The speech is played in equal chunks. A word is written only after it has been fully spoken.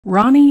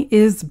Ronnie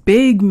is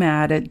big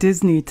mad at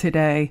Disney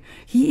today.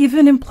 He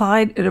even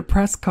implied at a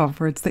press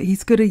conference that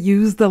he's going to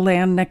use the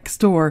land next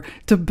door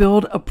to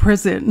build a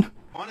prison.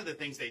 One of the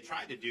things they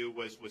tried to do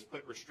was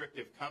put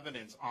restrictive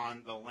covenants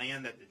on the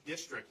land that the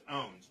district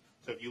owns.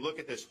 So if you look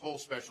at this whole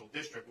special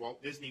district,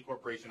 Walt Disney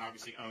Corporation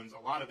obviously owns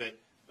a lot of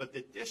it, but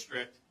the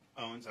district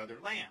owns other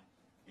land.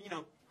 You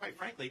know, quite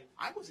frankly,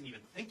 I wasn't even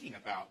thinking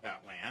about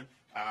that land.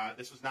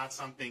 This was not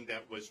something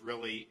that was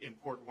really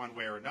important one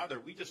way or another.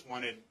 We just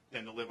wanted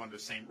them to live under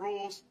the same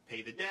rules,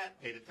 pay the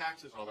debt, pay the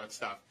taxes, all that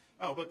stuff.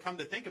 Oh, but come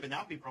to think of it,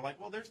 now people are like,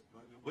 well,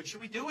 what should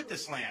we do with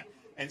this land?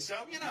 And so,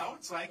 you know,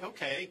 it's like,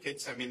 okay,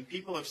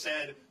 people have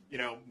said, you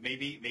know,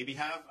 maybe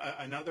have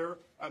another,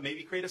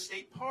 maybe create a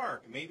state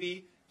park,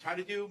 maybe try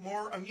to do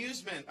more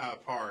amusement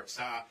parks.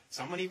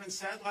 Someone even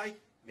said, like,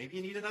 maybe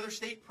you need another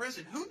state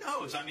prison. Who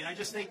knows? I mean, I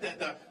just think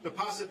that the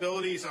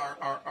possibilities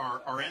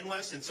are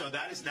endless, and so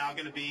that is now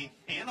going to be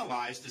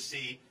analyzed to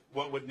see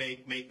what would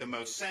make the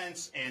most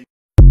sense. And